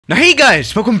Now hey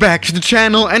guys, welcome back to the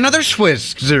channel, another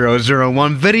Swiss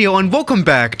 001 video, and welcome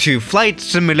back to Flight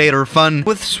Simulator Fun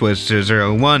with Swiss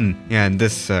 001. Yeah, and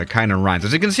this kind of rhymes.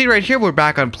 As you can see right here, we're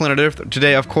back on planet Earth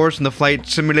today, of course, in the Flight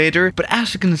Simulator, but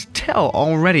as you can tell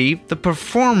already, the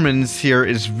performance here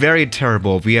is very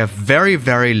terrible. We have very,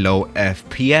 very low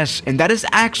FPS, and that is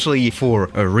actually for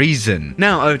a reason.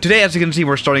 Now, today, as you can see,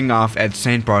 we're starting off at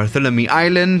St. Bartholomew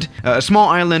Island, a small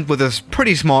island with a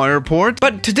pretty small airport,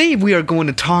 but today we are going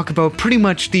to talk about pretty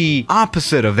much the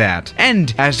opposite of that.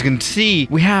 And as you can see,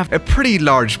 we have a pretty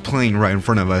large plane right in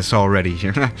front of us already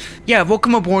here. Yeah,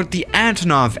 welcome aboard the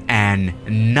Antonov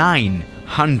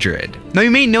An-900. Now you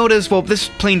may notice, well, this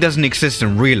plane doesn't exist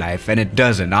in real life, and it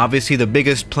doesn't. Obviously, the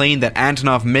biggest plane that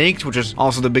Antonov makes, which is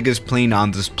also the biggest plane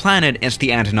on this planet, is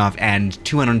the Antonov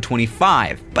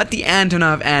An-225. But the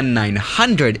Antonov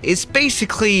An-900 is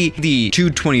basically the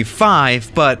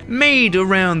 225, but made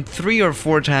around 3 or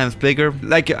 4 times bigger.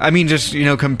 Like, I mean, just, you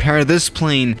know, compare this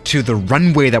plane to the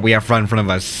runway that we have right in front of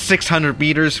us. 600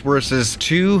 meters versus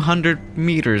 200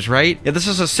 meters, right? Yeah, this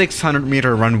is a 600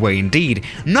 meter runway indeed.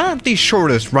 Not the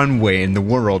shortest runway in the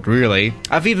world, really.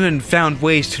 I've even found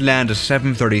ways to land a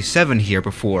 737 here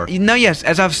before. Now yes,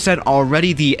 as I've said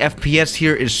already, the FPS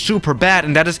here is super bad,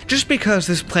 and that is just because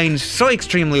this plane is so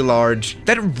extremely large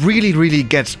that it really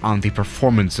gets on the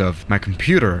performance of my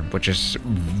computer, which is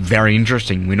very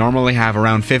interesting. We normally have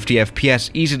around 50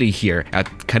 FPS easily here at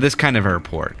this kind of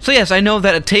airport. So yes, I know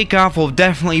that a takeoff will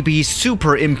definitely be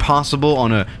super impossible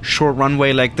on a short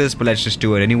runway like this, but let's just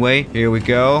do it anyway. Here we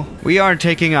go. We are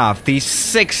taking off. These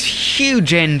 6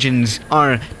 huge engines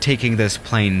are taking this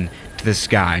plane to the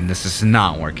sky, and this is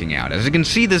not working out. As you can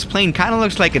see, this plane kind of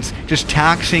looks like it's just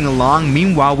taxiing along.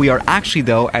 Meanwhile, we are actually,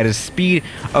 though, at a speed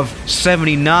of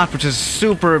 70 knots, which is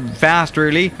super fast,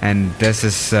 really. And this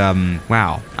is,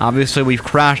 wow. Obviously, we've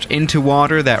crashed into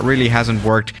water. That really hasn't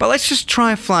worked. But let's just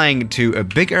try flying to a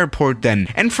big airport then.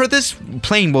 And for this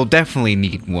plane, we'll definitely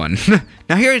need one.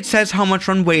 Now here it says how much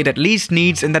runway it at least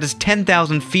needs, and that is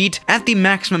 10,000 feet at the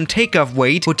maximum takeoff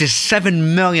weight, which is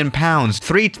 7 million pounds,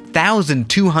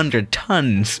 3,200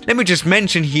 tons. Let me just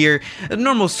mention here, a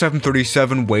normal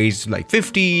 737 weighs like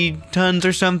 50 tons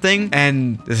or something,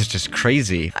 and this is just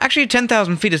crazy. Actually,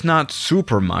 10,000 feet is not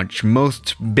super much.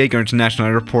 Most big international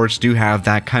airports do have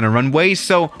that kind of runway,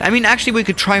 so, I mean, actually we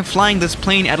could try flying this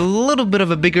plane at a little bit of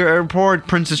a bigger airport,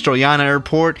 Princess Juliana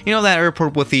Airport, you know, that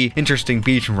airport with the interesting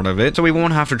beach in front of it, so we won't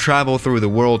have to travel through the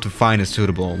world to find a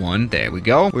suitable one. There we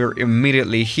go. We're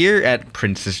immediately here at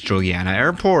Princess Juliana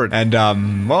Airport. And,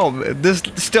 well, this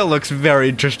still looks very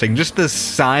interesting. Just the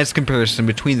size comparison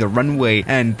between the runway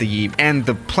and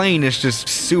the plane is just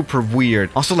super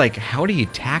weird. Also, like, how do you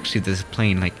taxi this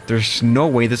plane? Like, there's no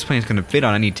way this plane is going to fit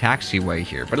on any taxiway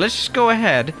here. But let's just go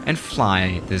ahead and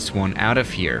fly this one out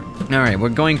of here. Alright, we're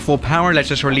going full power. Let's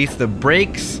just release the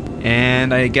brakes.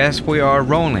 And I guess we are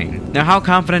rolling. Now, how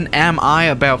confident am I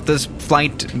about this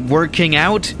flight working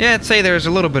out? Yeah, I'd say there's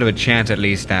a little bit of a chance at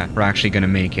least that we're actually gonna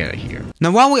make it here.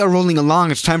 Now, while we are rolling along,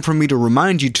 it's time for me to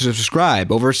remind you to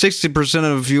subscribe. Over 60%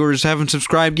 of viewers haven't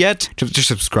subscribed yet. Just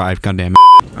subscribe, goddammit.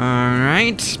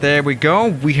 Alright, there we go.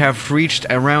 We have reached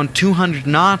around 200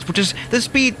 knots, which is the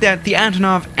speed that the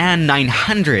Antonov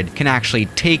An-900 can actually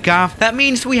take off. That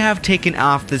means we have taken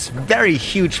off this very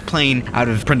huge plane out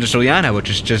of Princess Juliana, which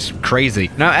is just crazy.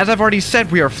 Now, as I've already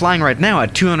said, we are flying right now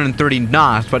at 230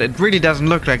 knots, but it really doesn't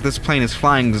look like this plane is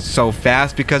flying so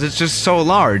fast because it's just so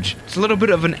large. It's a little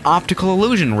bit of an optical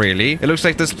illusion, really. It looks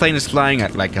like this plane is flying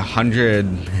at like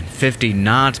 150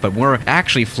 knots, but we're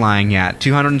actually flying at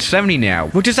 270 now,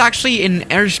 which is actually an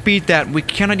airspeed that we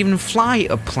cannot even fly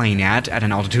a plane at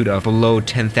an altitude of below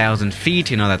 10,000 feet.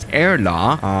 You know, that's air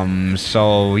law.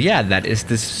 So yeah, that is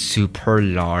this super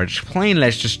large plane.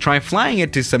 Let's just try flying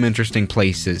it to some interesting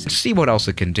places. See what else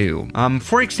it can do.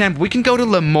 For example, we can go to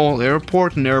Le Mans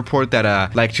Airport, an airport that I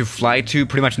like to fly to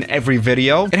pretty much in every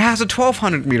video. It has a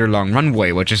 1,200 meter long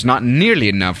runway, which is not nearly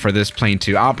enough for this plane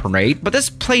to operate, but this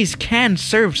place can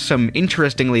serve some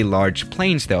interestingly large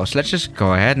planes though, so let's just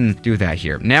go ahead and do that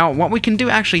here. Now, what we can do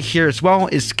actually here as well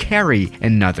is carry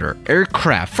another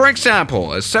aircraft. For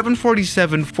example, a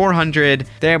 747-400.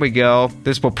 There we go.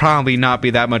 This will probably not be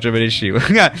that much of an issue.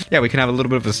 Yeah, we can have a little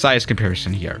bit of a size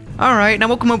comparison here. Alright, now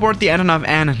welcome aboard the Antonov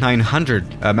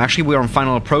An-900. Actually, we are on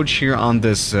final approach here on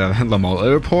this Lamal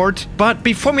Airport. But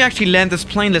before we actually land this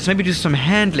plane, let's maybe do some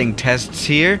handling tests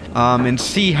here and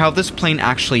see how this plane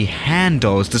actually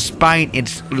handles despite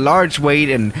its large weight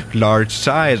and large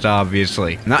size,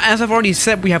 obviously. Now, as I've already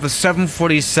said, we have a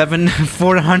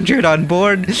 747-400 on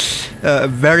board. A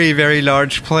very, very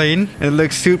large plane. It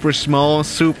looks super small,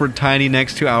 super tiny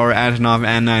next to our Antonov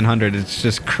An-900. It's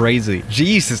just crazy.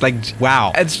 Jesus, like,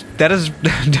 wow. That is,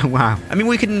 wow. I mean,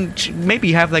 we can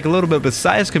maybe have like a little bit of a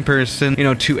size comparison, you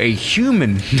know, to a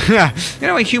human. You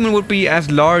know, a human would be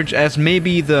as large as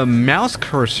maybe the mouse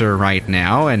cursor right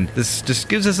now, and this just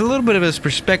gives us a little bit of a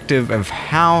perspective of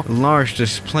how large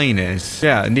this plane is.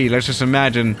 Yeah, indeed. Let's just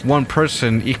imagine one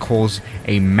person equals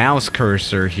a mouse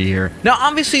cursor here. Now,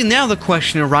 obviously, now the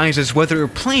question arises whether a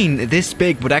plane this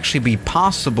big would actually be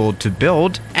possible to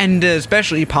build, and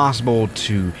especially possible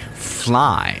to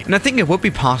fly. And I think it would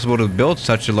be possible to build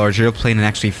such a large airplane and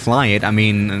actually fly it. I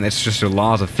mean, it's just the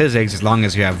laws of physics. As long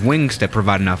as you have wings that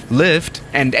provide enough lift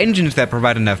and engines that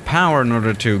provide enough power in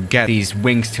order to get these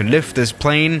wings to lift this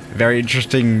plane. Very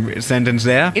interesting sentence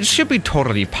there. It should be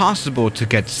totally possible to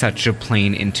get such a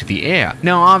plane into the air.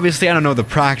 Now, obviously, I don't know the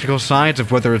practical sides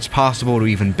of whether it's possible to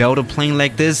even build a plane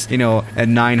like this. You know, a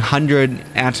 900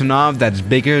 Antonov that's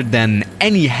bigger than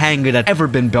any hangar that's ever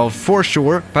been built for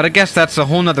sure. But I guess that's a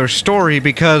whole nother story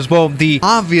because, well, the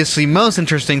obviously most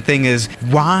interesting thing is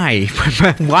why?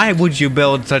 Why would you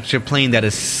build such a plane that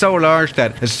is so large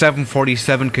that a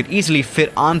 747 could easily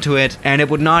fit onto it and it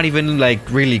would not even like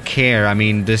really care? I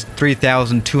mean, this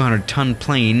 3,200 ton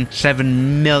plane,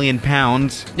 7 million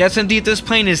pounds. Yes, indeed, this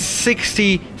plane is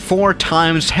 64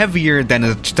 times heavier than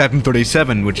a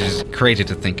 737, which is crazy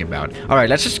to think about. Alright,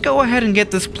 let's just go ahead and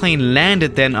get this plane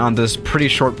landed then on this pretty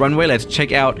short runway. Let's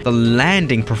check out the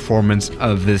landing performance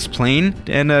of this plane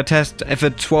and test if a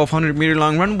 1,200 meter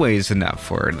long runway is enough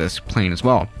for this plane as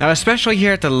well. Now, especially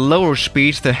here at the lower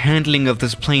speeds, the handling of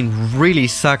this plane really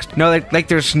sucks. No, like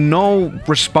there's no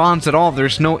response at all.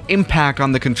 There's no impact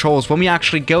on the controls. When we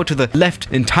actually go to the left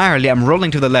entirely, I'm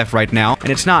rolling to the left right now, and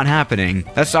it's not happening.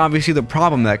 That's obviously the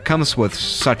problem that comes with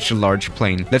such a large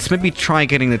plane. Let's maybe try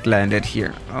getting it landed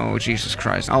here. Oh, Jesus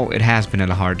Christ. Oh, it has been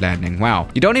a hard landing. Wow.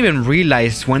 You don't even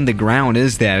realize when the ground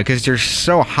is there because you're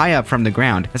so high up from the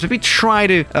ground. Let's maybe try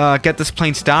to get this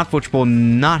plane stopped, which will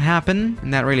not happen,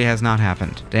 and that really has not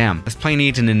happened. Damn, this plane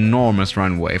needs an enormous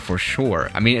runway for sure.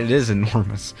 I mean, it is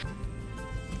enormous.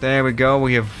 There we go,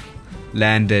 we have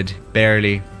landed,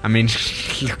 barely. I mean,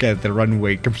 look at the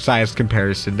runway size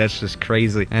comparison. That's just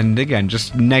crazy. And again,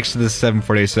 just next to the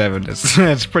 747.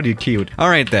 That's pretty cute.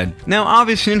 Alright then. Now,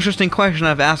 obviously, an interesting question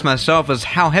I've asked myself is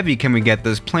how heavy can we get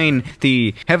this plane?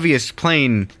 The heaviest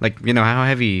plane, like, you know, how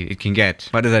heavy it can get.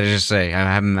 What did I just say?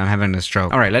 I'm having a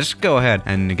stroke. Alright, let's go ahead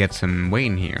and get some weight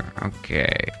in here.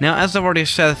 Okay. Now, as I've already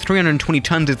said, 320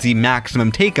 tons is the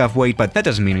maximum takeoff weight, but that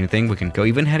doesn't mean anything. We can go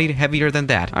even heavier than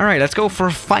that. Alright, let's go for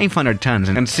 500 tons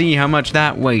and see how much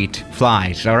that weight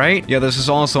flies, alright? Yeah, this is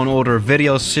also an older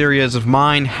video series of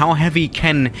mine. How heavy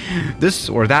can this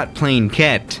or that plane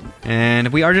get? And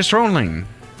we are just rolling.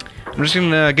 I'm just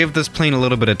gonna give this plane a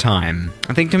little bit of time.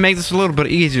 I think to make this a little bit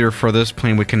easier for this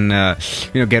plane, we can,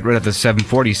 you know, get rid of the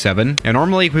 747. And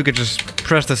normally we could just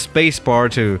press the space bar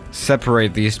to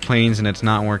separate these planes, and it's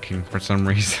not working for some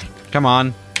reason. Come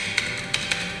on.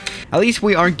 At least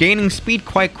we are gaining speed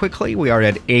quite quickly. We are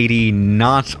at 80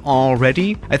 knots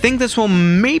already. I think this will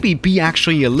maybe be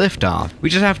actually a liftoff. We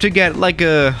just have to get like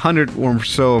 100 or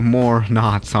so more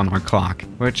knots on our clock.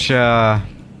 Which,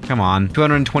 come on.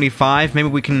 225. Maybe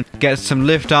we can get some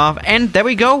liftoff. And there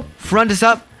we go. Front is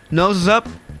up. Nose is up.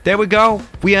 There we go.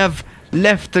 We have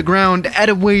left the ground at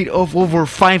a weight of over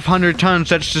 500 tons.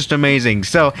 That's just amazing.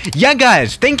 So, yeah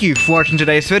guys, thank you for watching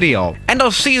today's video. And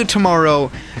I'll see you tomorrow.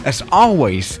 As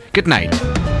always, good night.